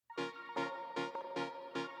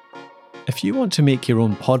If you want to make your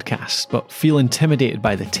own podcast but feel intimidated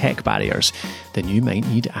by the tech barriers, then you might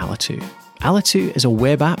need Alitu. Alitu is a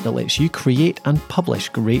web app that lets you create and publish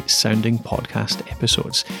great sounding podcast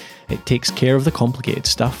episodes. It takes care of the complicated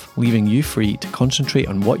stuff, leaving you free to concentrate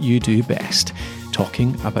on what you do best,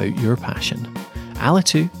 talking about your passion.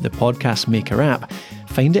 Alitu, the podcast maker app,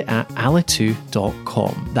 find it at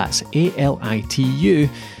alitu.com. That's ALITU.com.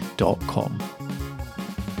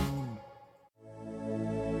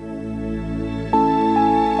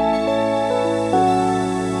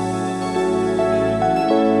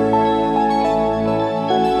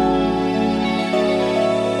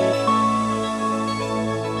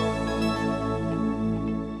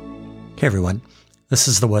 Hey everyone, this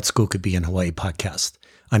is the What School Could Be in Hawaii podcast.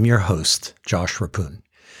 I'm your host, Josh Rappoon.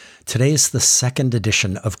 Today is the second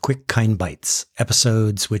edition of Quick Kind Bites,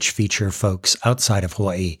 episodes which feature folks outside of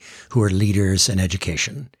Hawaii who are leaders in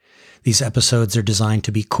education. These episodes are designed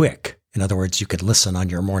to be quick. In other words, you could listen on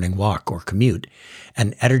your morning walk or commute,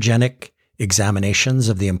 and energetic examinations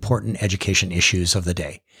of the important education issues of the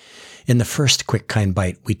day. In the first Quick Kind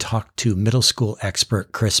Bite, we talked to middle school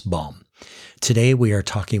expert Chris Baum. Today, we are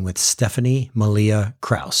talking with Stephanie Malia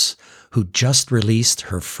Krauss, who just released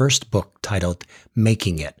her first book titled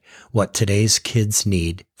Making It, What Today's Kids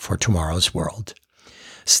Need for Tomorrow's World.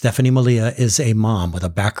 Stephanie Malia is a mom with a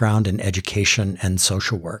background in education and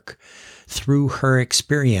social work. Through her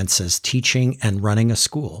experiences teaching and running a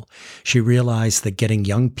school, she realized that getting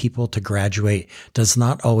young people to graduate does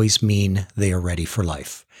not always mean they are ready for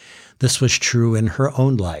life. This was true in her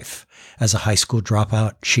own life. As a high school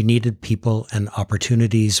dropout, she needed people and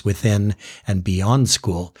opportunities within and beyond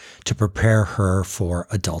school to prepare her for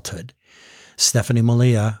adulthood. Stephanie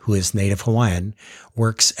Malia, who is native Hawaiian,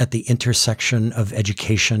 works at the intersection of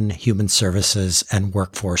education, human services, and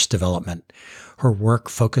workforce development. Her work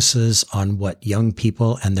focuses on what young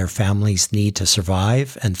people and their families need to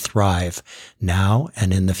survive and thrive now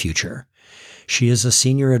and in the future. She is a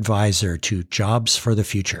senior advisor to Jobs for the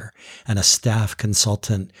Future and a staff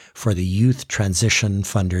consultant for the Youth Transition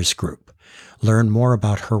Funders Group. Learn more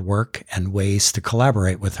about her work and ways to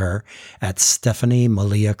collaborate with her at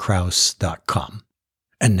stephaniemaliakrauss.com.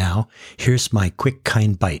 And now, here's my Quick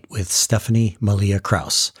Kind Bite with Stephanie Malia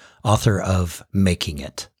Krauss, author of Making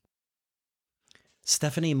It.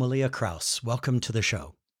 Stephanie Malia Krauss, welcome to the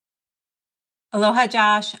show. Aloha,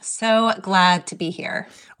 Josh. So glad to be here.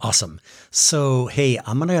 Awesome. So, hey,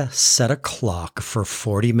 I'm going to set a clock for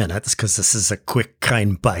 40 minutes because this is a quick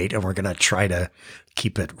kind bite and we're going to try to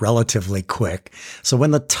keep it relatively quick. So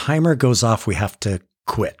when the timer goes off, we have to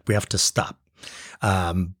quit. We have to stop.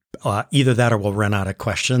 Either that or we'll run out of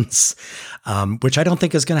questions, which I don't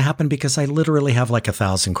think is going to happen because I literally have like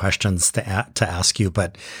 1,000 questions to ask you,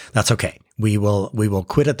 but that's okay. We will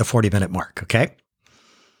quit at the 40-minute mark. Okay.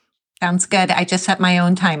 Sounds good. I just set my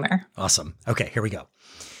own timer. Awesome. Okay, here we go.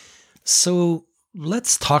 So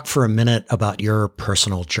let's talk for a minute about your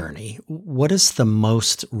personal journey. What is the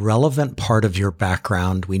most relevant part of your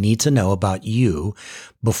background we need to know about you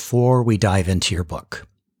before we dive into your book?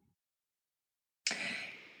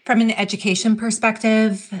 From an education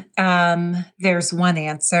perspective, there's one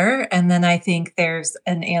answer. And then I think there's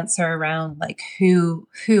an answer around like, who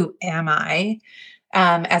am I?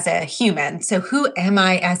 As a human. So who am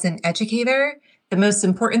I as an educator? The most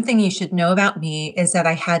important thing you should know about me is that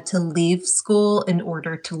I had to leave school in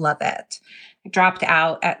order to love it. I dropped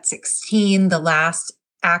out at 16. The last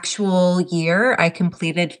actual year I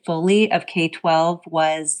completed fully of K-12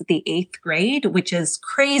 was the 8th grade, which is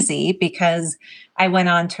crazy because I went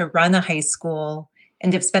on to run a high school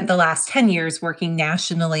and have spent the last 10 years working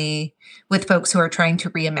nationally with folks who are trying to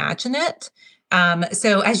reimagine it.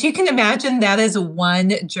 So as you can imagine, that is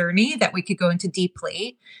one journey that we could go into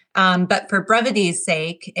deeply. But for brevity's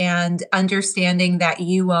sake and understanding that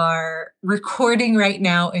you are recording right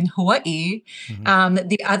now in Hawaii,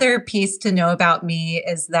 the other piece to know about me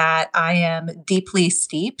is that I am deeply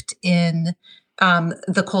steeped in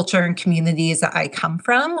the culture and communities that I come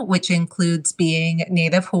from, which includes being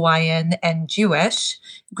Native Hawaiian and Jewish,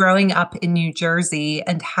 growing up in New Jersey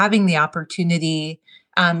and having the opportunity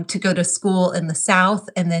to go to school in the South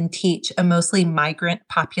and then teach a mostly migrant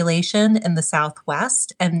population in the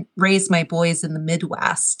Southwest and raise my boys in the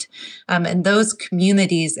Midwest. And those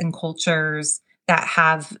communities and cultures that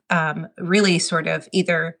have really sort of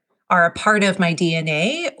either are a part of my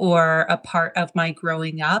DNA or a part of my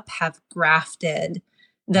growing up have grafted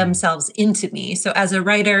themselves into me. So as a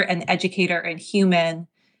writer and educator and human,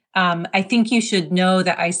 I think you should know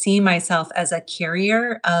that I see myself as a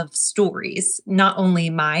carrier of stories, not only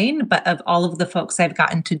mine, but of all of the folks I've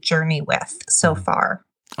gotten to journey with so far.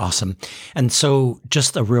 Awesome. And so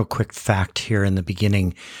just a real quick fact here in the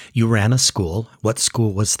beginning, you ran a school. What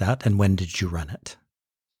school was that, and when did you run it?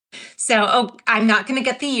 So, I'm not going to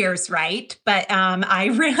get the years right, but I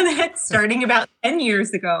ran it starting about 10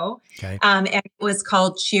 years ago. Okay. And it was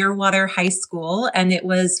called Shearwater High School. And it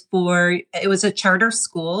was a charter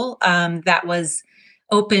school that was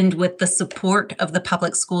opened with the support of the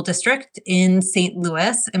public school district in St.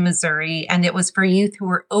 Louis in Missouri. And it was for youth who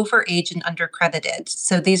were overage and undercredited.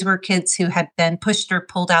 So these were kids who had been pushed or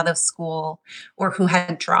pulled out of school or who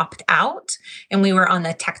had dropped out. And we were on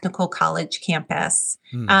a technical college campus.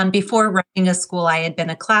 Before running a school, I had been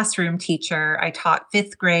a classroom teacher. I taught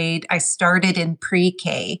fifth grade. I started in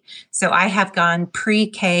pre-K. So I have gone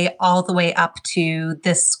pre-K all the way up to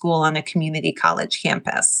this school on a community college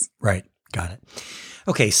campus. Right. Got it.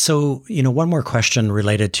 Okay. So, one more question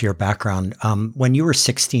related to your background. When you were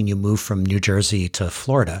 16, you moved from New Jersey to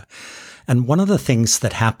Florida. And one of the things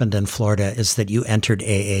that happened in Florida is that you entered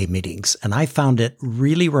AA meetings. And I found it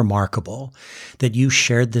really remarkable that you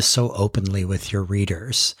shared this so openly with your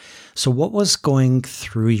readers. So what was going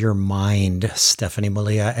through your mind, Stephanie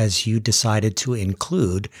Malia, as you decided to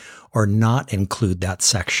include or not include that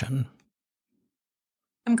section?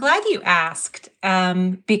 I'm glad you asked,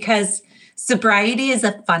 because sobriety is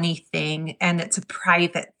a funny thing and it's a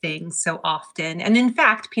private thing so often. And in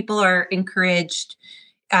fact, people are encouraged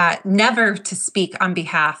never to speak on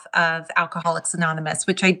behalf of Alcoholics Anonymous,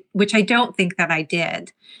 which I don't think that I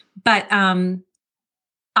did. But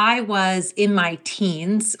I was in my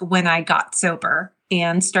teens when I got sober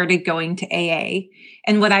and started going to AA.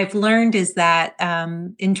 And what I've learned is that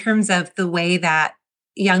in terms of the way that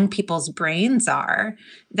young people's brains are,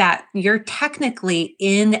 that you're technically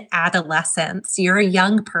in adolescence. You're a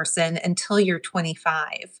young person until you're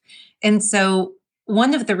 25. And so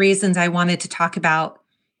one of the reasons I wanted to talk about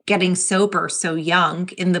getting sober so young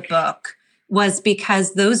in the book was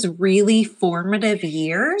because those really formative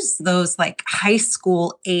years, those like high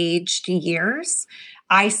school aged years,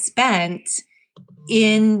 I spent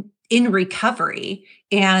in recovery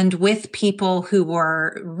and with people who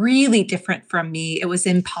were really different from me. It was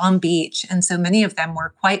in Palm Beach. And so many of them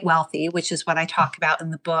were quite wealthy, which is what I talk about in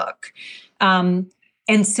the book. And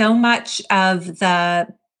so much of the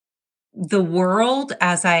world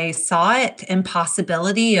as I saw it and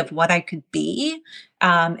possibility of what I could be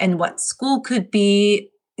and what school could be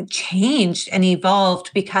changed and evolved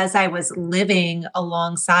because I was living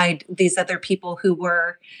alongside these other people who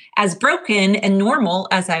were as broken and normal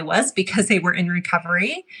as I was because they were in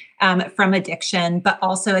recovery from addiction, but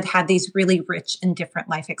also had had these really rich and different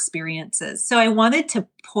life experiences. So I wanted to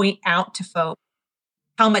point out to folks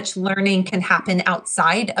how much learning can happen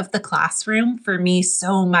outside of the classroom. For me,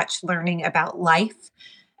 so much learning about life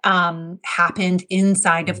happened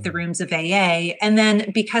inside of the rooms of AA. And then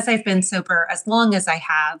because I've been sober as long as I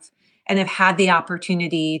have and have had the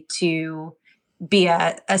opportunity to be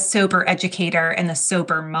a sober educator and a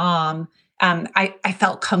sober mom, I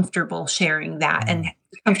felt comfortable sharing that and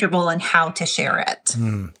comfortable in how to share it.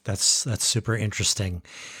 That's super interesting.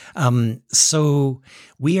 So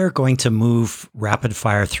we are going to move rapid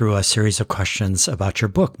fire through a series of questions about your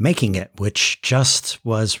book, Making It, which just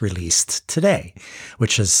was released today,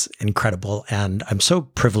 which is incredible. And I'm so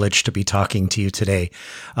privileged to be talking to you today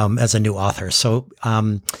as a new author. So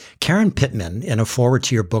Karen Pittman, in a foreword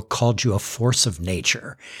to your book, called you a force of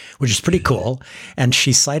nature, which is pretty cool. And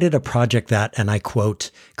she cited a project that, and I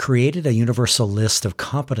quote, created a universal list of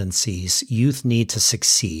competencies youth need to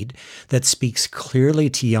succeed that speaks clearly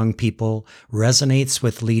to young people, resonates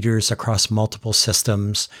with leaders across multiple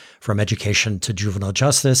systems, from education to juvenile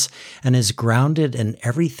justice, and is grounded in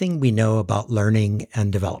everything we know about learning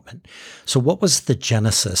and development. So what was the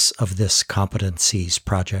genesis of this competencies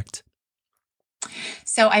project?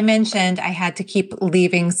 So I mentioned I had to keep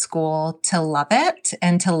leaving school to love it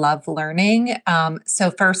and to love learning.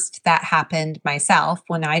 So first that happened myself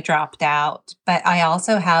when I dropped out, but I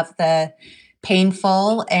also have the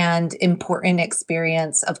painful and important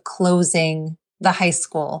experience of closing the high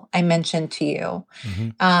school I mentioned to you.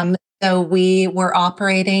 So we were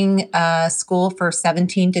operating a school for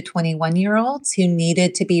 17 to 21-year-olds who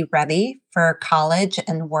needed to be ready for college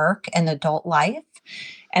and work and adult life.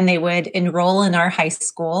 And they would enroll in our high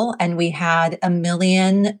school. And we had 1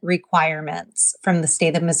 million requirements from the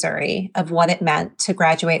state of Missouri of what it meant to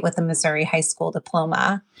graduate with a Missouri high school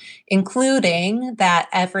diploma, including that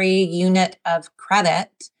every unit of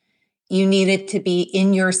credit, you needed to be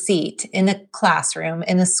in your seat in a classroom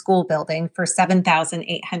in a school building for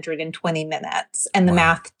 7,820 minutes. And the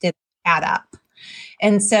math didn't add up.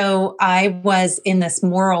 And so I was in this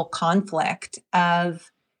moral conflict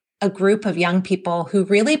of a group of young people who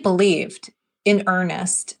really believed in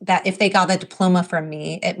earnest that if they got a diploma from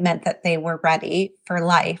me, it meant that they were ready for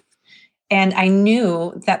life. And I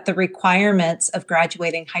knew that the requirements of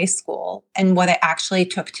graduating high school and what it actually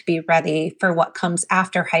took to be ready for what comes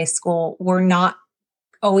after high school were not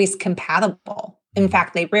always compatible. In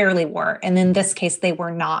fact, they rarely were. And in this case, they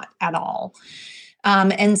were not at all.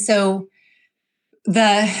 And so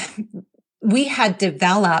we had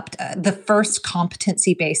developed the first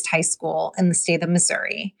competency-based high school in the state of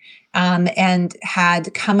Missouri, and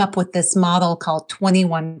had come up with this model called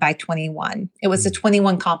 21 by 21. It was the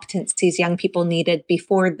 21 competencies young people needed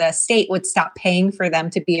before the state would stop paying for them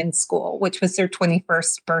to be in school, which was their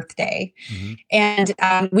 21st birthday. Mm-hmm.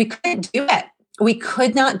 And we couldn't do it. We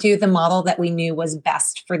could not do the model that we knew was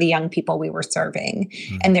best for the young people we were serving.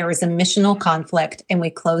 Mm-hmm. And there was a missional conflict, and we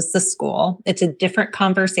closed the school. It's a different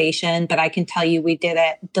conversation, but I can tell you we did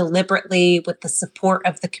it deliberately with the support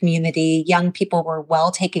of the community. Young people were well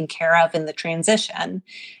taken care of in the transition,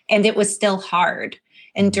 and it was still hard.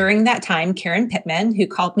 And during that time, Karen Pittman, who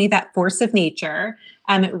called me that force of nature,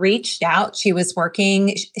 reached out. She was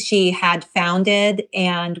working. She had founded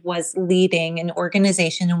and was leading an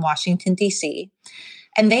organization in Washington, D.C.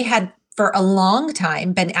 And they had, for a long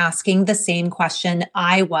time, been asking the same question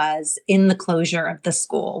I was in the closure of the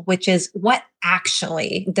school, which is, what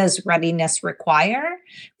actually does readiness require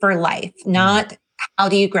for life? Not how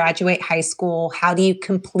do you graduate high school? How do you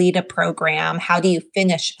complete a program? How do you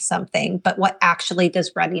finish something? But what actually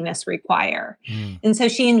does readiness require? And so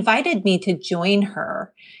she invited me to join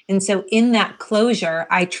her. And so in that closure,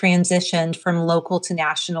 I transitioned from local to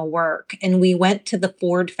national work. And we went to the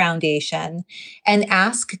Ford Foundation and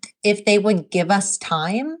asked if they would give us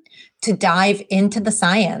time to dive into the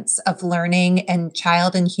science of learning and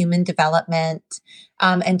child and human development,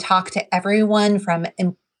 and talk to everyone from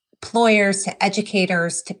employers to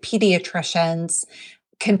educators to pediatricians,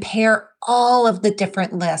 compare all of the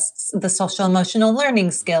different lists, the social emotional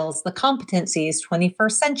learning skills, the competencies,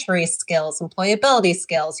 21st century skills, employability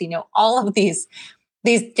skills, all of these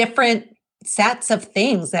different sets of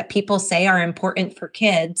things that people say are important for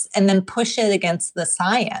kids, and then push it against the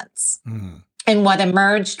science. And what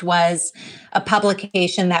emerged was a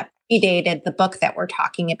publication that predated the book that we're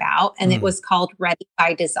talking about, and it was called Ready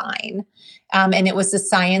by Design. And it was the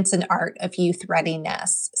science and art of youth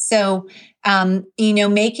readiness. So,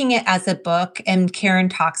 making it as a book, and Karen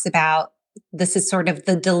talks about, this is sort of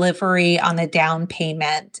the delivery on a down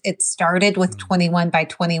payment. It started with 21 by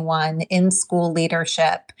 21 in school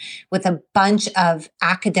leadership with a bunch of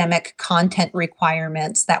academic content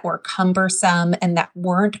requirements that were cumbersome and that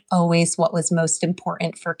weren't always what was most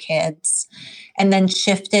important for kids. And then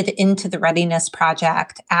shifted into the Readiness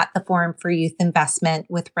Project at the Forum for Youth Investment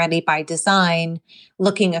with Ready by Design,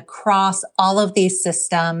 looking across all of these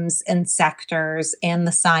systems and sectors and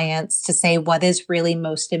the science to say what is really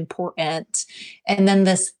most important. And then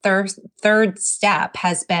this third step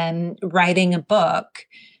has been writing a book,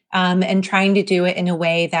 and trying to do it in a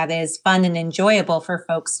way that is fun and enjoyable for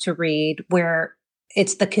folks to read, where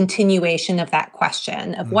it's the continuation of that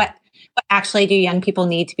question of what actually do young people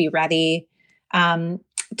need to be ready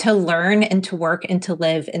to learn and to work and to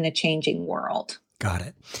live in a changing world. Got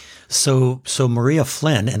it. So Maria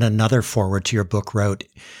Flynn, in another foreword to your book, wrote,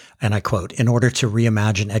 and I quote, "In order to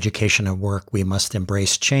reimagine education and work, we must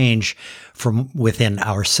embrace change from within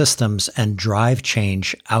our systems and drive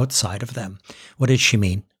change outside of them." What did she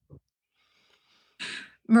mean?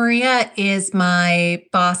 Maria is my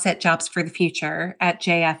boss at Jobs for the Future at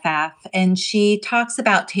JFF, and she talks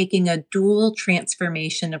about taking a dual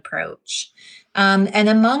transformation approach. And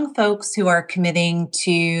among folks who are committing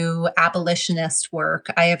to abolitionist work,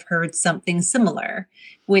 I have heard something similar,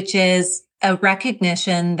 which is a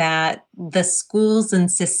recognition that the schools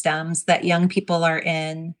and systems that young people are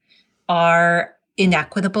in are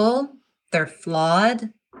inequitable, they're flawed,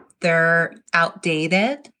 they're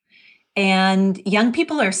outdated, and young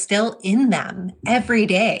people are still in them every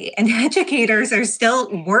day, and educators are still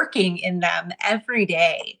working in them every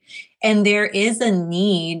day. And there is a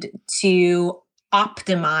need to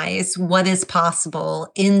optimize what is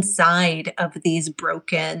possible inside of these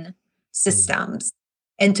broken systems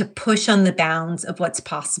and to push on the bounds of what's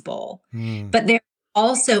possible. But there's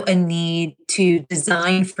also a need to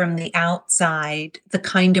design from the outside the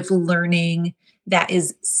kind of learning that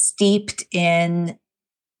is steeped in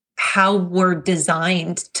how we're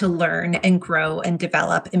designed to learn and grow and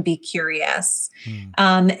develop and be curious.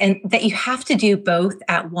 And that you have to do both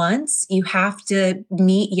at once. You have to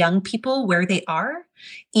meet young people where they are,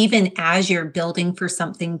 even as you're building for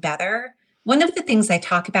something better. one of the things I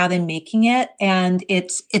talk about in making it, and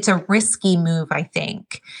it's a risky move, I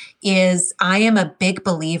think, is I am a big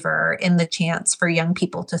believer in the chance for young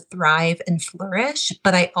people to thrive and flourish.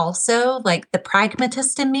 But I also, like the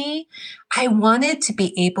pragmatist in me, I wanted to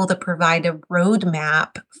be able to provide a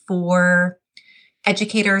roadmap for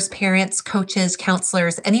educators, parents, coaches,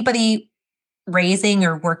 counselors, anybody raising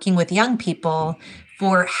or working with young people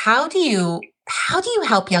for how do you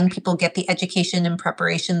help young people get the education and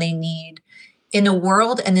preparation they need in a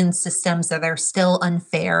world and in systems that are still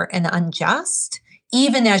unfair and unjust,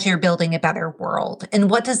 even as you're building a better world? And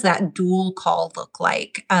what does that dual call look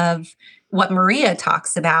like of what Maria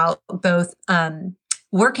talks about, both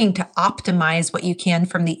working to optimize what you can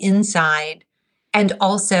from the inside and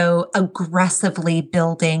also aggressively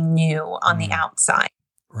building new on the outside?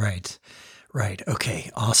 Right. Right.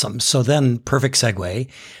 Okay. Awesome. So then, perfect segue.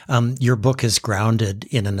 Your book is grounded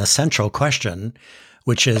in an essential question,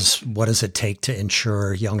 which is, what does it take to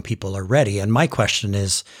ensure young people are ready? And my question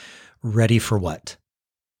is, ready for what?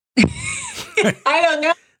 I don't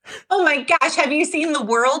know. Oh my gosh. Have you seen The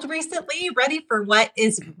World recently? Ready for what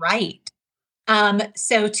is right?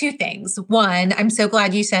 So two things. One, I'm so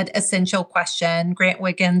glad you said essential question. Grant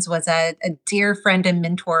Wiggins was a dear friend and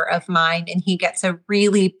mentor of mine, and he gets a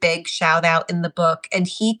really big shout out in the book. And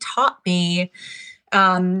he taught me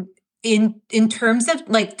in terms of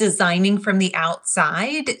like designing from the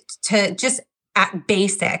outside to just at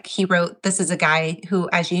basic. He wrote, this is a guy who,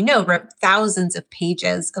 as you know, wrote thousands of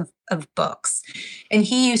pages of books. And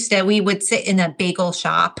we would sit in a bagel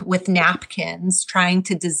shop with napkins trying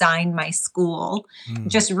to design my school,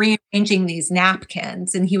 just rearranging these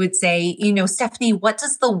napkins. And he would say, Stephanie, what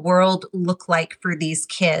does the world look like for these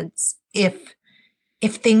kids if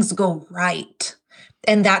things go right?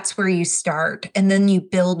 And that's where you start. And then you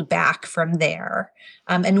build back from there.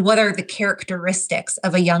 And what are the characteristics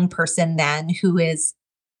of a young person then who has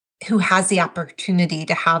the opportunity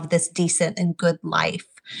to have this decent and good life?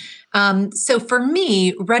 So for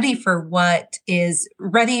me, ready for what is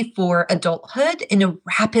ready for adulthood in a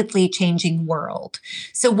rapidly changing world.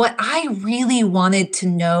 So what I really wanted to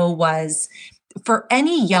know was, for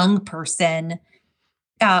any young person,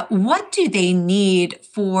 what do they need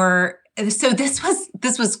for? So this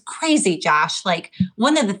was crazy, Josh. Like,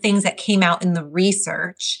 one of the things that came out in the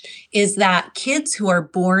research is that kids who are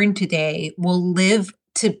born today will live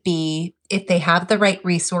to be, if they have the right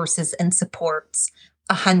resources and supports,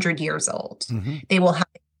 100 years old. Mm-hmm. They will have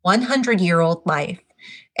a 100-year-old life.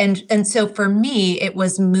 And so for me, it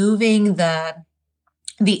was moving the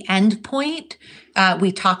end point.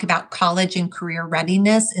 We talk about college and career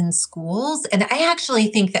readiness in schools. And I actually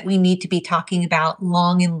think that we need to be talking about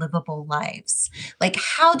long and livable lives. Like,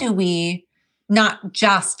 how do we not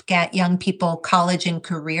just get young people college and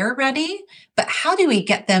career ready, but how do we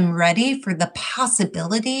get them ready for the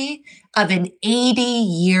possibility of an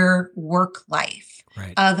 80-year work life?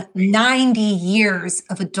 Right. Of 90 years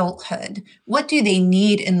of adulthood? What do they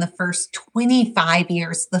need in the first 25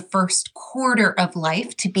 years, the first quarter of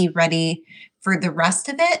life, to be ready for the rest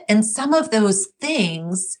of it? And some of those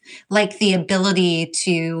things, like the ability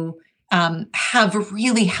to have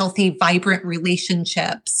really healthy, vibrant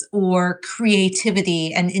relationships or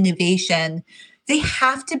creativity and innovation, they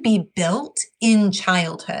have to be built in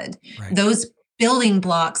childhood. Right. Those building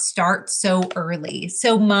blocks start so early.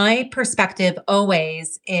 So my perspective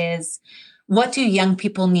always is, what do young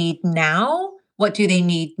people need now? What do they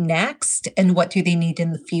need next? And what do they need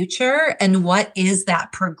in the future? And what is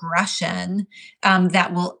that progression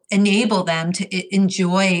that will enable them to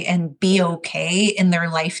enjoy and be okay in their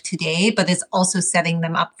life today, but is also setting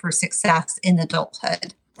them up for success in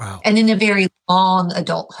adulthood? Wow. And in a very long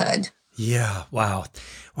adulthood. Yeah. Wow.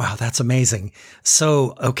 Wow. That's amazing.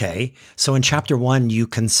 So, okay. So in chapter 1, you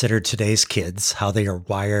consider today's kids, how they are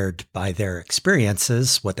wired by their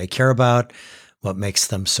experiences, what they care about, what makes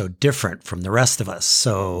them so different from the rest of us.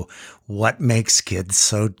 So what makes kids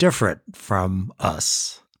so different from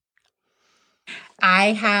us?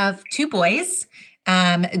 I have 2 boys.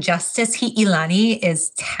 Justice Hi'ilani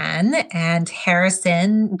is 10, and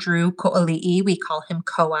Harrison Drew Ko'oli'i, we call him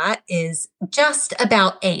Koa, is just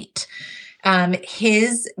about 8.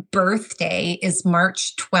 His birthday is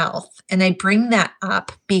March 12th. And I bring that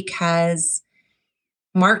up because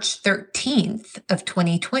March 13th of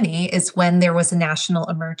 2020 is when there was a national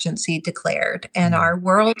emergency declared and our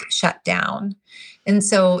world shut down. And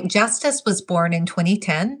so Justice was born in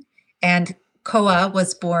 2010 and Koa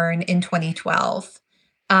was born in 2012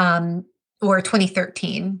 or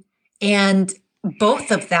 2013. And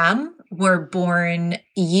both of them were born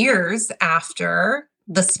years after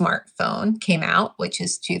the smartphone came out, which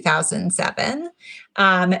is 2007.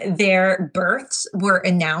 Their births were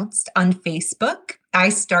announced on Facebook. I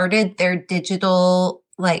started their digital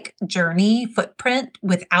journey footprint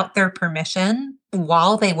without their permission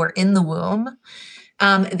while they were in the womb.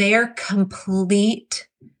 They are complete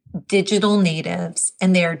digital natives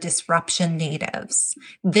and they are disruption natives.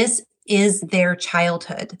 This is their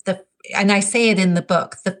childhood. And I say it in the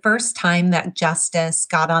book, the first time that Justice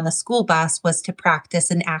got on a school bus was to practice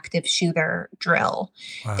an active shooter drill.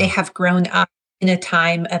 Wow. They have grown up in a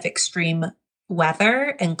time of extreme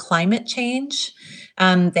weather and climate change.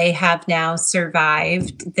 They have now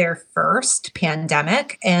survived their first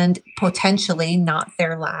pandemic and potentially not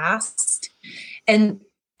their last. And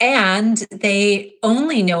they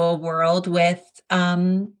only know a world with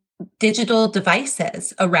digital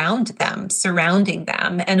devices around them, surrounding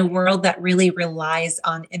them, and a world that really relies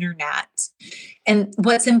on internet. And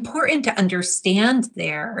what's important to understand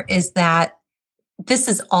there is that this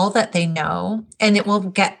is all that they know, and it will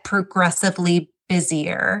get progressively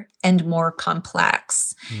busier and more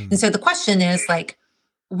complex. And so the question is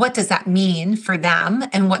what does that mean for them?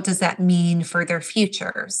 And what does that mean for their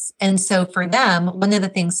futures? And so for them, one of the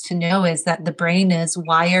things to know is that the brain is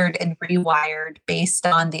wired and rewired based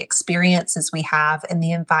on the experiences we have and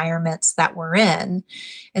the environments that we're in.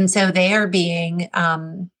 And so they are being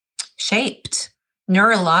shaped,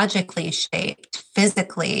 neurologically shaped,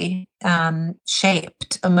 physically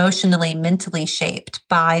shaped, emotionally, mentally shaped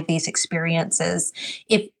by these experiences.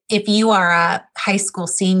 If you are a high school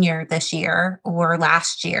senior this year or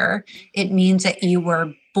last year, it means that you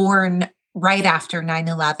were born right after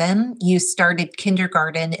 9/11. You started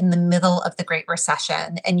kindergarten in the middle of the Great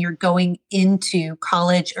Recession, and you're going into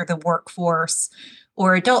college or the workforce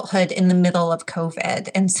or adulthood in the middle of COVID.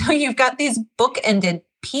 And so you've got these bookended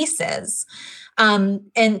pieces.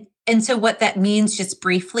 And so what that means, just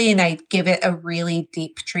briefly, and I give it a really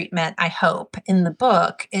deep treatment, I hope, in the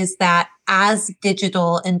book, is that as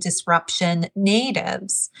digital and disruption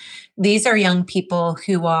natives, these are young people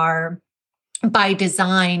who are, by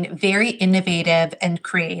design, very innovative and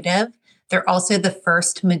creative. They're also the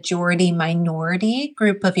first majority minority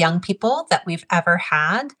group of young people that we've ever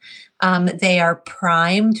had. They are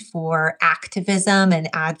primed for activism and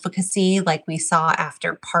advocacy like we saw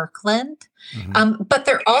after Parkland. But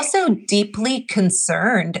they're also deeply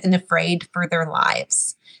concerned and afraid for their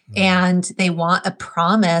lives. And they want a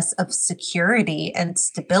promise of security and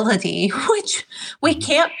stability, which we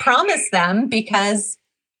can't promise them because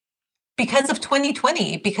of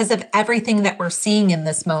 2020, because of everything that we're seeing in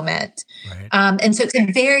this moment. Right. And so it's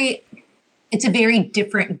a very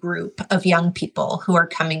different group of young people who are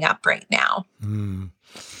coming up right now.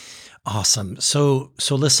 Awesome. So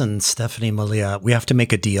listen, Stephanie, Malia, we have to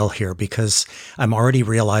make a deal here because I'm already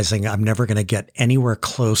realizing I'm never going to get anywhere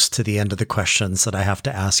close to the end of the questions that I have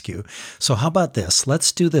to ask you. So how about this?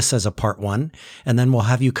 Let's do this as a part 1, and then we'll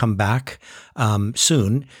have you come back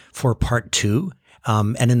soon for part 2.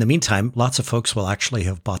 And in the meantime, lots of folks will actually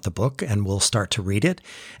have bought the book and we'll start to read it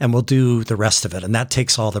and we'll do the rest of it. And that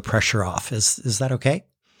takes all the pressure off. Is that okay?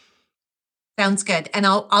 Sounds good. And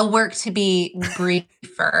I'll work to be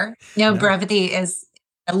briefer. No, brevity is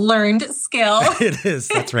a learned skill. It is.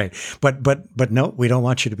 That's right. But no, we don't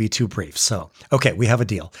want you to be too brief. So, okay, we have a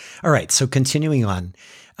deal. All right. So continuing on,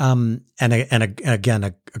 and again,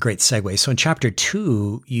 a great segue. So in chapter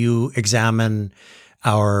 2, you examine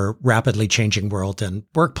our rapidly changing world and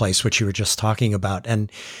workplace, which you were just talking about.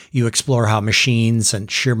 And you explore how machines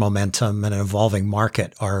and sheer momentum and an evolving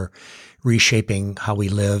market are reshaping how we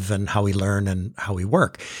live and how we learn and how we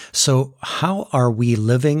work. So how are we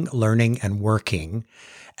living, learning, and working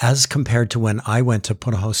as compared to when I went to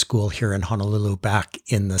Punahou School here in Honolulu back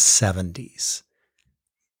in the 70s?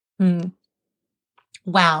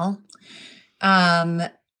 Well,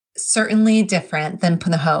 certainly different than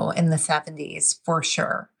Punahou in the 70s, for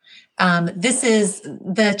sure. This is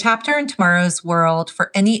the chapter in Tomorrow's World for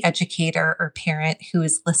any educator or parent who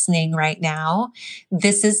is listening right now.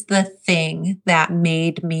 This is the thing that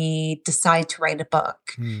made me decide to write a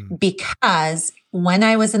book, because when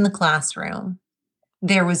I was in the classroom,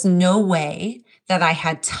 there was no way that I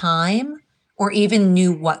had time or even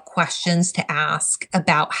knew what questions to ask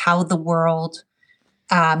about how the world,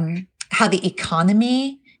 how the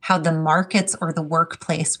economy, how the markets or the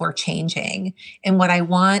workplace were changing. And what I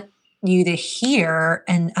want you to hear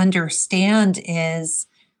and understand is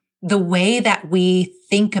the way that we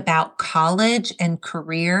think about college and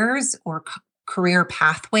careers or career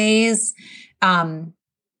pathways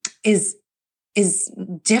is is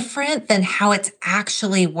different than how it's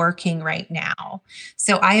actually working right now.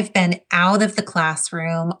 So I've been out of the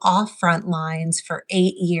classroom, off front lines for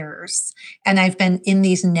 8 years, and I've been in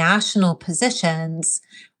these national positions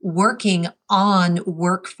working on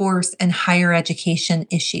workforce and higher education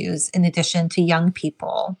issues in addition to young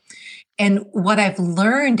people. And what I've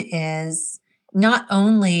learned is not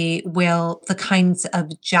only will the kinds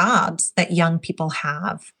of jobs that young people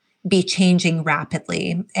have be changing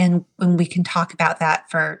rapidly, and we can talk about that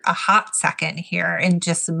for a hot second here in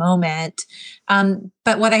just a moment.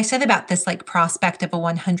 But what I said about this like prospect of a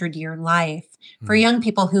 100-year life for young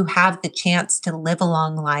people who have the chance to live a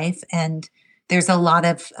long life, and there's a lot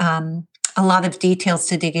of details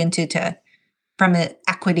to dig into from an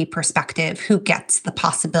equity perspective, who gets the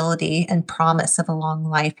possibility and promise of a long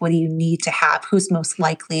life? What do you need to have? Who's most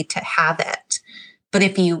likely to have it? But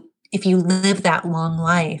if you live that long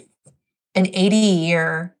life, an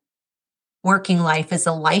 80-year working life is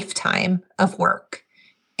a lifetime of work.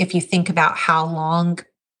 If you think about how long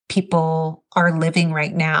people are living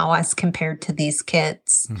right now as compared to these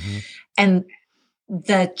kids. Mm-hmm. And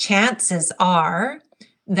the chances are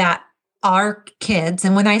that our kids,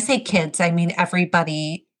 and when I say kids, I mean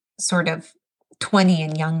everybody sort of 20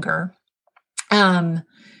 and younger,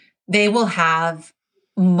 they will have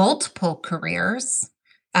multiple careers,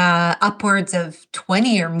 upwards of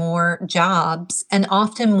 20 or more jobs, and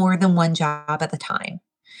often more than one job at a time.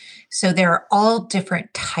 So there are all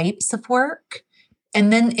different types of work.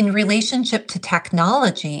 And then in relationship to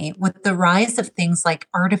technology, with the rise of things like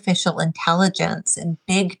artificial intelligence and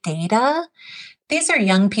big data, these are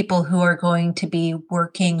young people who are going to be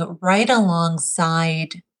working right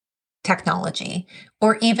alongside technology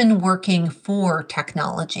or even working for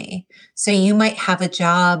technology. So you might have a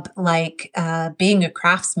job like being a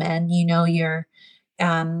craftsman. You know, you're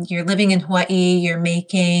living in Hawaii, you're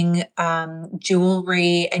making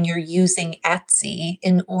jewelry, and you're using Etsy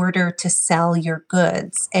in order to sell your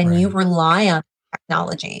goods, and right. You rely on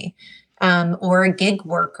technology. Or a gig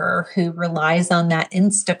worker who relies on that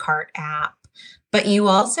Instacart app. But you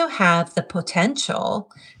also have the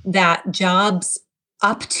potential that jobs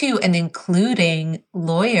up to and including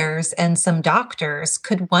lawyers and some doctors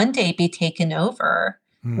could one day be taken over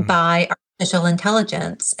by artificial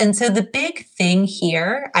intelligence. And so the big thing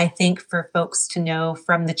here, I think, for folks to know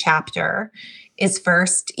from the chapter is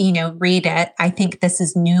first, read it. I think this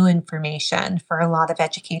is new information for a lot of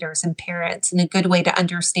educators and parents, and a good way to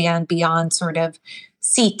understand beyond sort of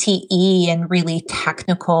CTE and really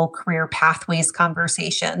technical career pathways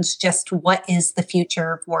conversations, just what is the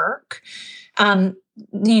future of work?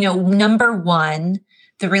 Number one,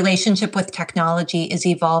 the relationship with technology is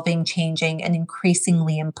evolving, changing, and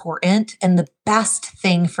increasingly important. And the best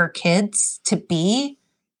thing for kids to be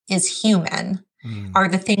is human, are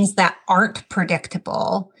the things that aren't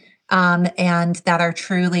predictable and that are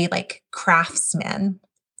truly like craftsmen.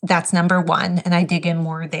 That's number one. And I dig in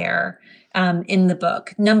more there in the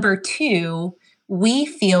book. Number two, we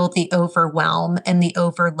feel the overwhelm and the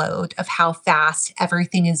overload of how fast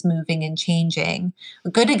everything is moving and changing. A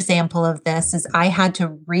good example of this is I had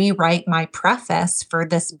to rewrite my preface for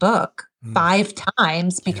this book 5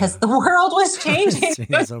 times because the world was changing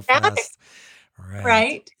so fast.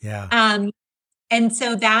 Right? Yeah. And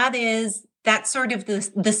so that's sort of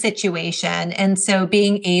the situation. And so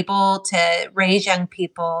being able to raise young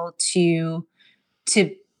people to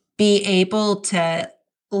be able to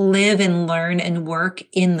live and learn and work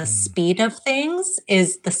in the speed of things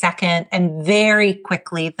is the second. And very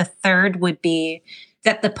quickly, the third would be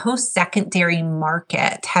that the post-secondary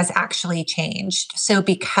market has actually changed. So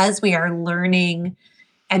because we are learning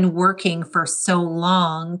and working for so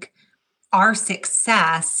long, our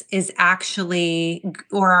success is actually,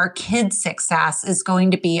 or our kids' success is going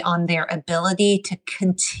to be on their ability to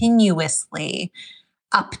continuously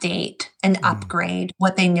update and upgrade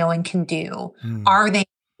what they know and can do. Are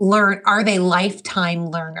they lifetime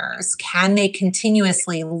learners? Can they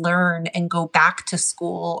continuously learn and go back to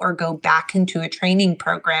school or go back into a training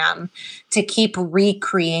program to keep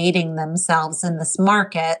recreating themselves in this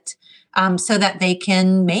market so that they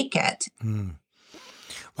can make it?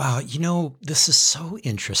 Wow, this is so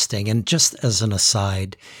interesting. And just as an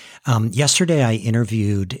aside, yesterday I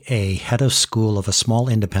interviewed a head of school of a small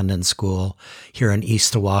independent school here in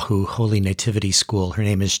East Oahu, Holy Nativity School. Her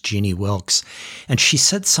name is Jeannie Wilkes. And she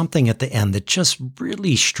said something at the end that just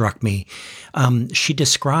really struck me. She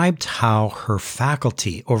described how her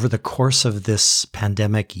faculty over the course of this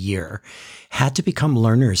pandemic year had to become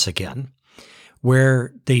learners again,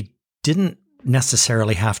 where they didn't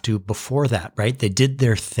necessarily have to before that, right? They did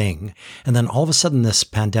their thing. And then all of a sudden this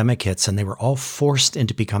pandemic hits and they were all forced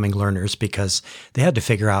into becoming learners because they had to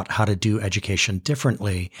figure out how to do education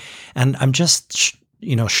differently. And I'm just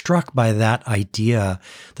struck by that idea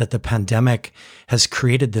that the pandemic has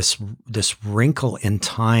created this wrinkle in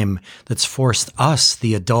time that's forced us,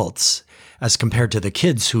 the adults, as compared to the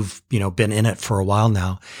kids who've, been in it for a while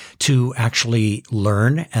now, to actually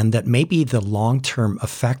learn. And that maybe the long-term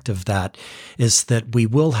effect of that is that we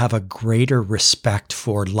will have a greater respect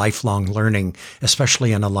for lifelong learning,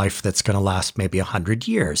 especially in a life that's going to last maybe 100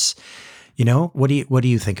 years. What do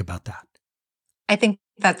you think about that? I think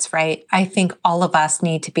that's right. I think all of us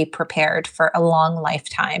need to be prepared for a long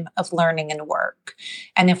lifetime of learning and work.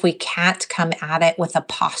 And if we can't come at it with a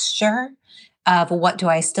posture of what do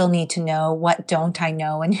I still need to know, what don't I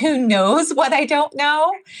know, and who knows what I don't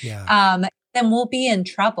know, then we'll be in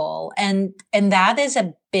trouble. And that is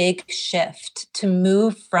a big shift to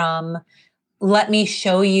move from let me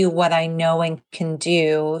show you what I know and can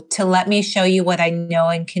do to let me show you what I know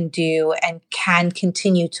and can do and can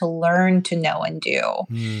continue to learn to know and do.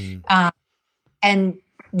 And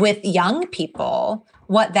with young people,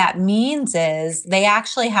 what that means is they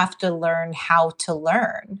actually have to learn how to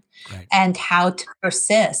learn and how to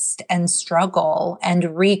persist and struggle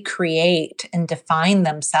and recreate and define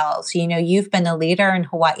themselves. You've been a leader in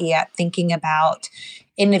Hawaii at thinking about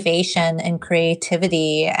innovation and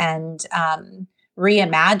creativity and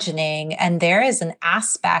reimagining. And there is an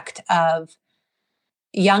aspect of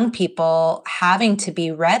young people having to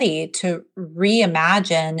be ready to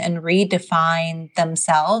reimagine and redefine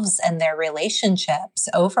themselves and their relationships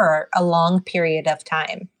over a long period of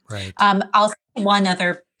time. Right. I'll say one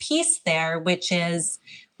other piece there, which is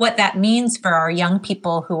what that means for our young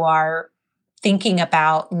people who are thinking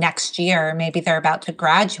about next year. Maybe they're about to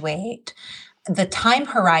graduate. The time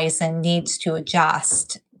horizon needs to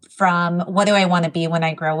adjust from what do I want to be when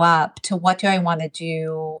I grow up to what do I want to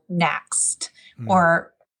do next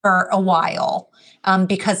or for a while,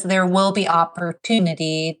 because there will be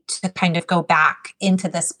opportunity to kind of go back into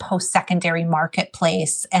this post-secondary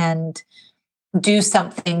marketplace and do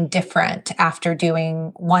something different after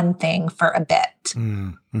doing one thing for a bit.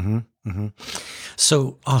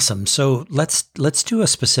 So awesome. So let's do a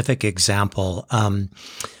specific example.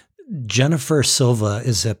 Jennifer Silva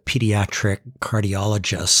is a pediatric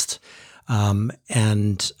cardiologist.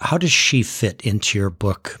 And how does she fit into your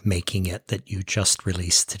book, Making It, that you just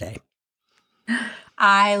released today?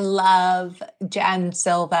 I love Jen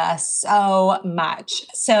Silva so much.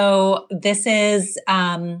 So this is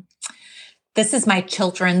my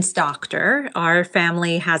children's doctor. Our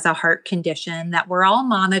family has a heart condition that we're all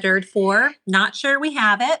monitored for. Not sure we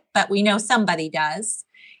have it, but we know somebody does.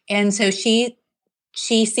 And so she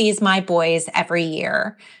sees my boys every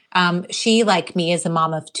year. She, like me, is a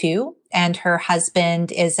mom of two, and her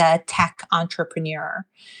husband is a tech entrepreneur.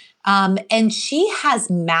 And she has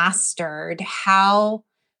mastered how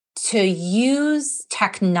to use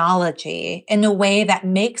technology in a way that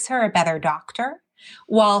makes her a better doctor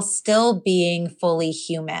while still being fully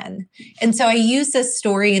human. And so I use this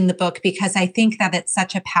story in the book because I think that it's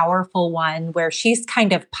such a powerful one where she's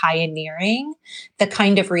kind of pioneering the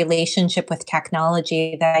kind of relationship with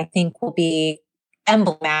technology that I think will be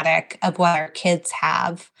emblematic of what our kids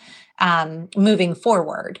have moving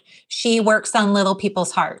forward. She works on little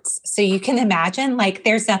people's hearts. So you can imagine,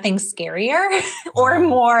 there's nothing scarier or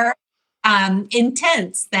more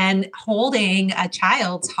intense than holding a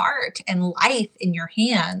child's heart and life in your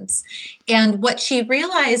hands. And what she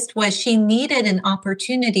realized was she needed an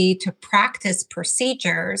opportunity to practice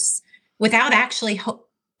procedures without actually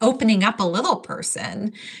opening up a little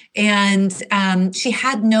person. And she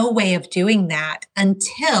had no way of doing that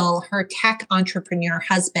until her tech entrepreneur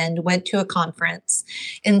husband went to a conference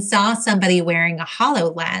and saw somebody wearing a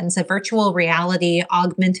HoloLens, a virtual reality,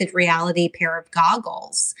 augmented reality pair of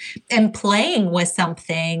goggles, and playing with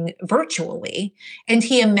something virtually. And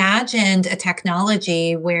he imagined a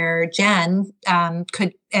technology where Jen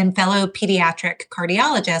could, and fellow pediatric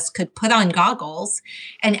cardiologists could put on goggles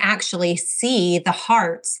and actually see the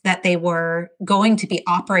hearts that they were going to be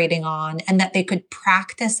operating on, and that they could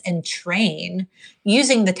practice and train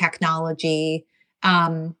using the technology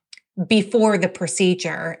before the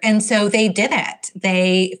procedure. And so they did it.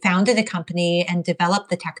 They founded a company and developed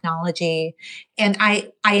the technology. And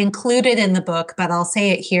I include it in the book, but I'll say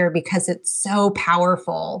it here because it's so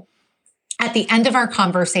powerful. At the end of our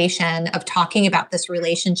conversation of talking about this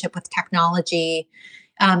relationship with technology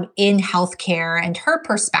in healthcare and her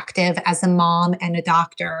perspective as a mom and a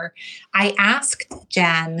doctor, I asked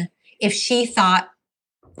Jen if she thought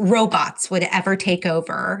robots would ever take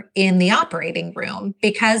over in the operating room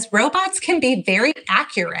because robots can be very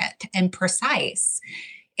accurate and precise.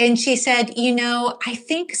 And she said, I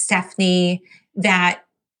think, Stephanie, that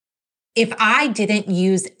if I didn't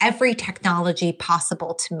use every technology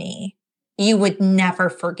possible to me, you would never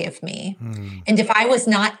forgive me. And if I was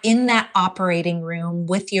not in that operating room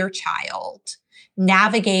with your child,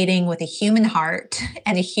 navigating with a human heart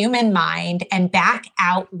and a human mind and back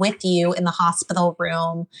out with you in the hospital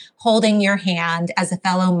room, holding your hand as a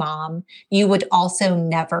fellow mom, you would also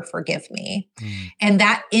never forgive me. And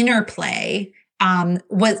that interplay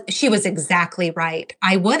she was exactly right.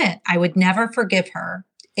 I would never forgive her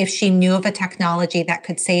if she knew of a technology that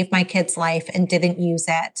could save my kid's life and didn't use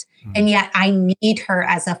it. And yet I need her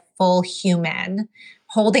as a full human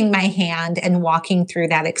holding my hand and walking through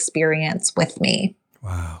that experience with me.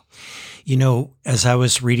 Wow. As I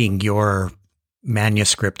was reading your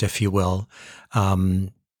manuscript, if you will,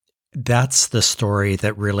 that's the story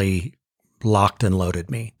that really locked and loaded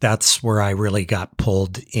me. That's where I really got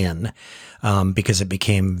pulled in, because it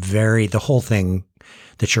became the whole thing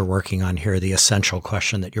that you're working on here, the essential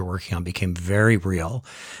question that you're working on, became very real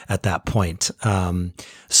at that point.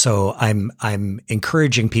 So I'm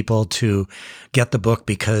encouraging people to get the book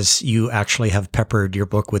because you actually have peppered your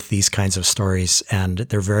book with these kinds of stories, and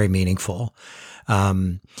they're very meaningful.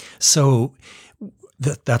 So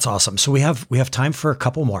that's awesome. So we have time for a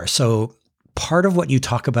couple more. So part of what you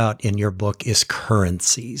talk about in your book is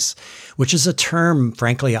currencies, which is a term,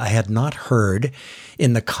 frankly, I had not heard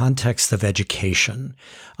in the context of education.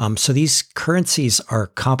 So these currencies are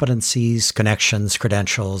competencies, connections,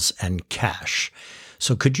 credentials, and cash.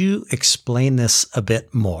 So could you explain this a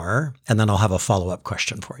bit more? And then I'll have a follow-up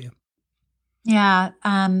question for you. Yeah.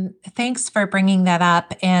 Thanks for bringing that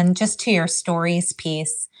up. And just to your stories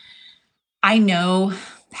piece, I know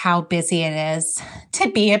how busy it is to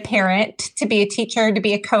be a parent, to be a teacher, to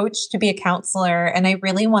be a coach, to be a counselor. And I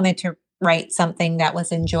really wanted to write something that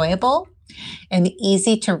was enjoyable and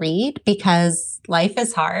easy to read because life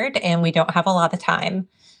is hard and we don't have a lot of time.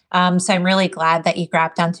 So I'm really glad that you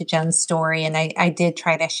grabbed onto Jen's story. And I did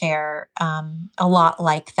try to share a lot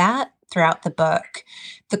like that throughout the book.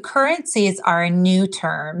 The currencies are a new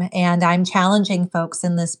term, and I'm challenging folks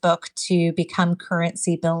in this book to become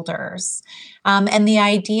currency builders. And the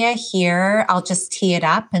idea here, I'll just tee it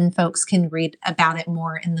up and folks can read about it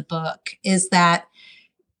more in the book, is that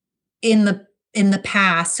in the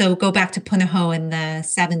past, so go back to Punahou in the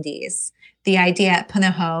 70s, the idea at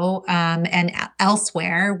Punahou and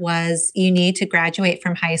elsewhere was you need to graduate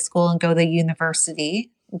from high school and go to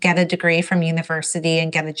university, get a degree from university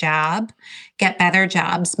and get a job, get better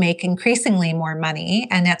jobs, make increasingly more money,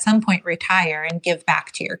 and at some point retire and give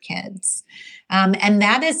back to your kids. And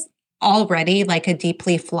that is already like a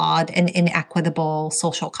deeply flawed and inequitable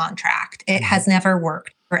social contract. It has never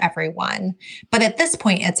worked for everyone. But at this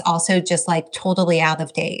point, it's also just like totally out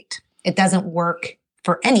of date. It doesn't work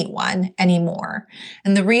for anyone anymore.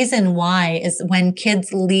 And the reason why is when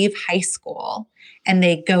kids leave high school and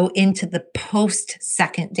they go into the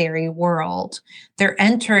post-secondary world, they're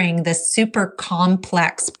entering this super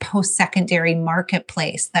complex post-secondary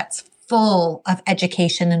marketplace that's full of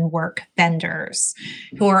education and work vendors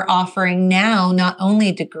who are offering now not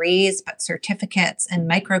only degrees, but certificates and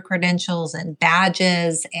micro-credentials and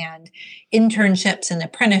badges and internships and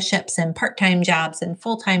apprenticeships and part-time jobs and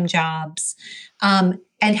full-time jobs.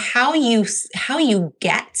 And how you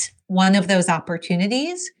get one of those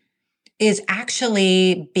opportunities is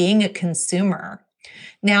actually being a consumer.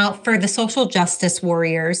 Now, for the social justice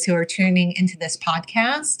warriors who are tuning into this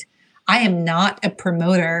podcast, I am not a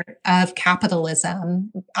promoter of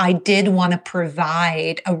capitalism. I did want to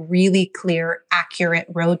provide a really clear,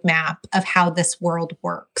 accurate roadmap of how this world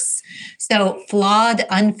works. So flawed,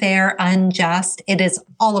 unfair, unjust, it is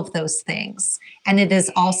all of those things. And it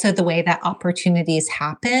is also the way that opportunities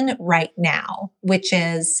happen right now, which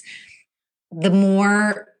is the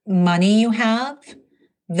more money you have,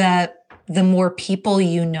 the more people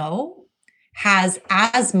you know has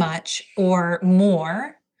as much or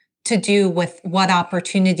more to do with what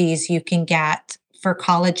opportunities you can get for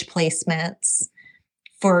college placements,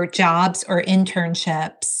 for jobs or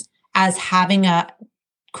internships, as having a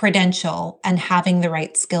credential and having the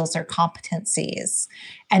right skills or competencies.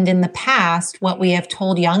 And in the past, what we have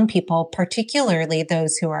told young people, particularly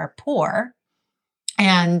those who are poor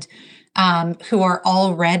and who are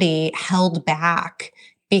already held back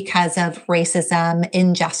because of racism,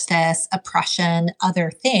 injustice, oppression, other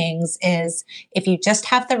things, is if you just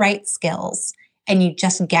have the right skills and you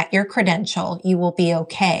just get your credential, you will be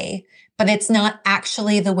okay. But it's not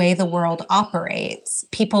actually the way the world operates.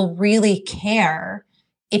 People really care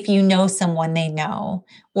if you know someone they know,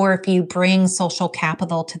 or if you bring social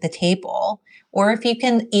capital to the table, or if you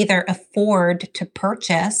can either afford to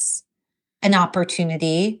purchase an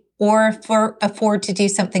opportunity or afford to do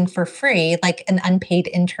something for free, like an unpaid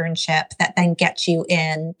internship that then gets you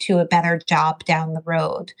in to a better job down the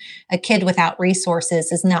road. A kid without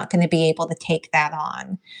resources is not going to be able to take that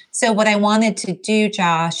on. So what I wanted to do,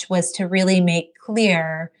 Josh, was to really make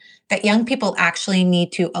clear that young people actually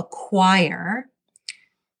need to acquire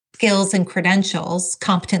skills and credentials,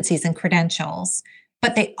 competencies and credentials,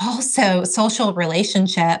 but they also, social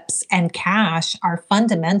relationships and cash are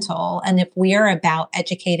fundamental. And if we are about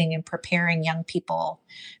educating and preparing young people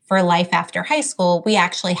for life after high school, we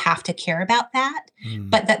actually have to care about that.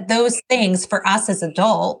 But that those things for us as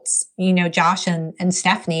adults, Josh and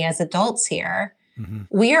Stephanie as adults here,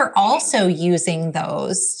 we are also using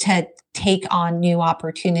those to take on new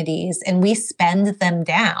opportunities, and we spend them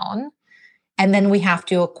down. And then we have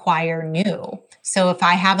to acquire new. So if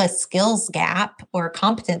I have a skills gap or a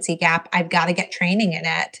competency gap, I've got to get training in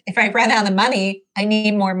it. If I run out of money, I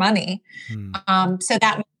need more money. So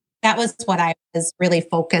that was what I was really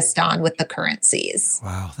focused on with the currencies.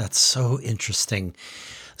 Wow, that's so interesting.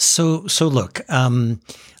 So look, I'm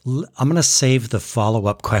going to save the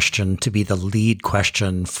follow-up question to be the lead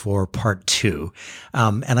question for part 2.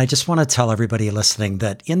 And I just want to tell everybody listening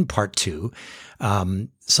that in part 2,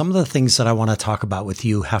 some of the things that I want to talk about with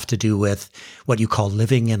you have to do with what you call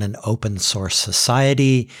living in an open source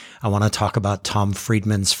society. I want to talk about Tom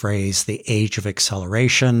Friedman's phrase, the age of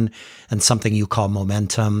acceleration, and something you call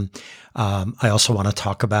momentum. I also want to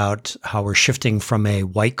talk about how we're shifting from a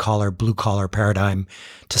white collar, blue collar paradigm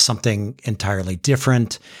to something entirely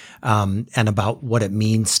different, and about what it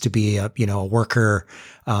means to be a worker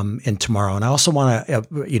in tomorrow. And I also want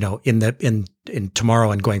to, in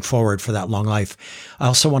tomorrow and going forward for that long life, I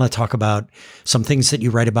also want to talk about some things that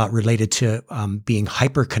you write about related to being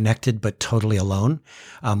hyper connected but totally alone,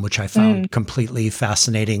 which I found completely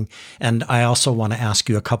fascinating. And I also want to ask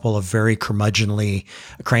you a couple of very curmudgeonly,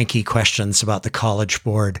 cranky questions about the College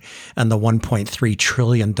Board and the $1.3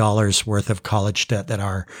 trillion worth of college debt that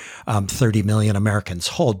our 30 million Americans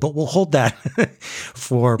hold. But we'll hold that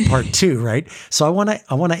for part 2, right? So I want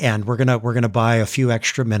to end. We're gonna buy a few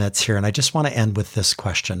extra minutes here, and I just want to end with this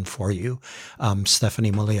question for you,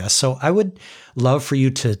 Stephanie Malia. So I would love for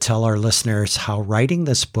you to tell our listeners how writing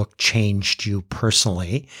this book changed you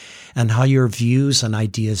personally, and how your views and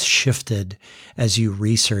ideas shifted as you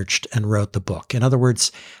researched and wrote the book. In other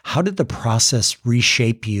words, how did the process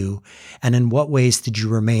reshape you, and in what ways did you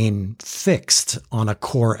remain fixed on a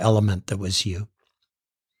core element that was you?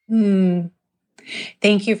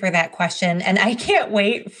 Thank you for that question. And I can't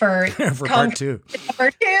wait for, for part 2.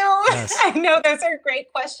 Number 2. Yes. I know those are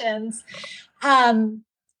great questions.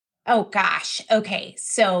 Oh gosh. Okay.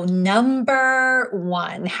 So number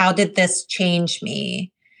 1, how did this change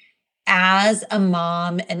me? As a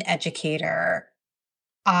mom and educator,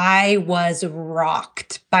 I was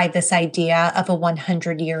rocked by this idea of a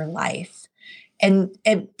 100-year life, and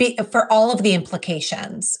for all of the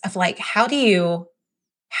implications of like, how do you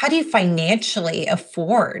financially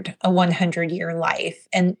afford a 100-year life?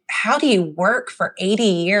 And how do you work for 80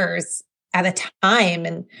 years at a time?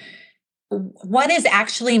 And what is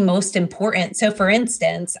actually most important? So for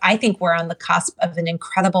instance, I think we're on the cusp of an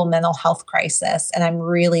incredible mental health crisis, and I'm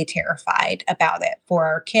really terrified about it for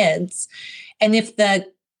our kids. And if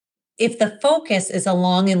the focus is a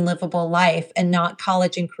long and livable life and not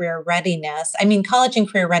college and career readiness, I mean, college and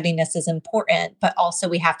career readiness is important, but also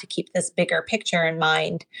we have to keep this bigger picture in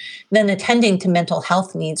mind. Then attending to mental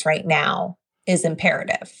health needs right now is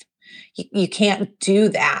imperative. You can't do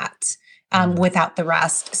that without the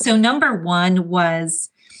rest. So number 1 was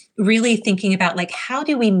really thinking about like, how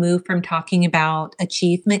do we move from talking about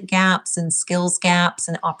achievement gaps and skills gaps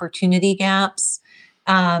and opportunity gaps,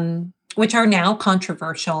 which are now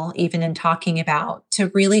controversial even in talking about, to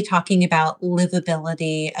really talking about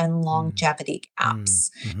livability and longevity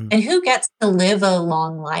gaps. And who gets to live a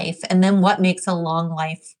long life, and then what makes a long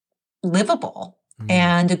life livable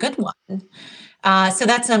and a good one. So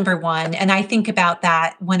that's number 1. And I think about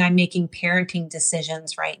that when I'm making parenting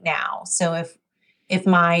decisions right now. So if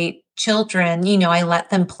my children, I let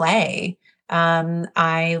them play,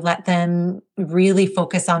 I let them really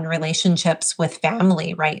focus on relationships with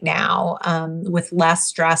family right now, with less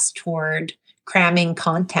stress toward cramming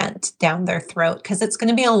content down their throat, because it's going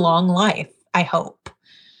to be a long life, I hope.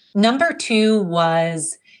 Number 2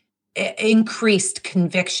 was increased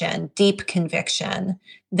conviction, deep conviction,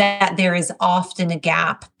 that there is often a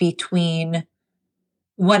gap between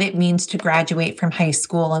what it means to graduate from high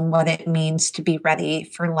school and what it means to be ready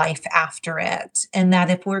for life after it. And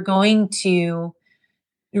that if we're going to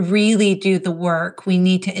really do the work, we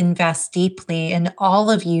need to invest deeply in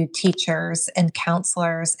all of you teachers and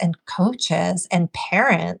counselors and coaches and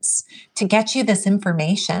parents to get you this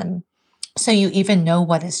information so you even know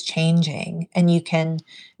what is changing and you can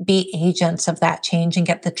be agents of that change and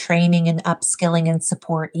get the training and upskilling and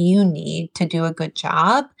support you need to do a good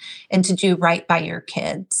job and to do right by your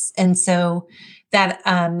kids. And so that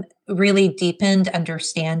really deepened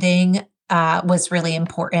understanding was really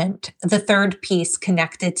important. The third piece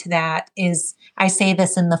connected to that is, I say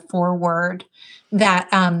this in the foreword, that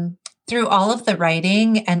through all of the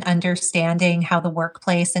writing and understanding how the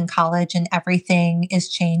workplace and college and everything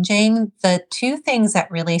is changing, the two things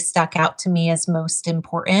that really stuck out to me as most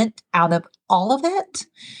important out of all of it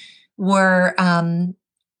were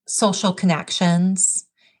social connections.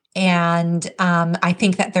 And I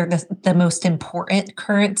think that they're the most important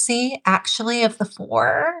currency, actually, of the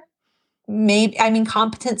four. Maybe, I mean,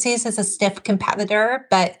 competencies is a stiff competitor,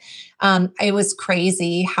 but it was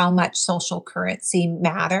crazy how much social currency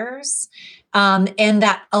matters. And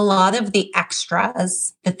that a lot of the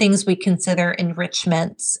extras, the things we consider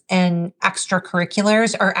enrichments and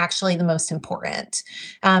extracurriculars, are actually the most important.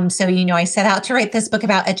 So, I set out to write this book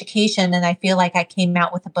about education, and I feel like I came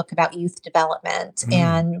out with a book about youth development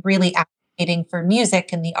and really advocating for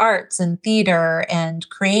music and the arts and theater and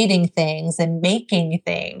creating things and making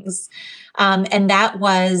things. And that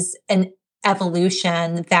was an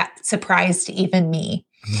evolution that surprised even me.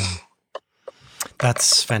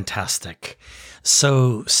 That's fantastic.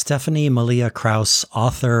 So Stephanie Malia Krauss,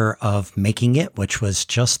 author of Making It, which was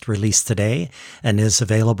just released today and is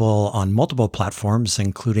available on multiple platforms,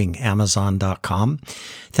 including Amazon.com.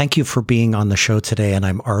 Thank you for being on the show today, and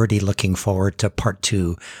I'm already looking forward to part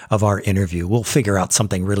 2 of our interview. We'll figure out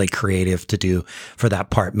something really creative to do for that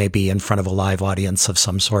part, maybe in front of a live audience of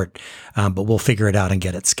some sort, but we'll figure it out and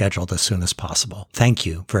get it scheduled as soon as possible. Thank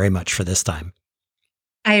you very much for this time.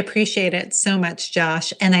 I appreciate it so much,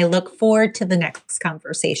 Josh, and I look forward to the next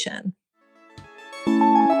conversation.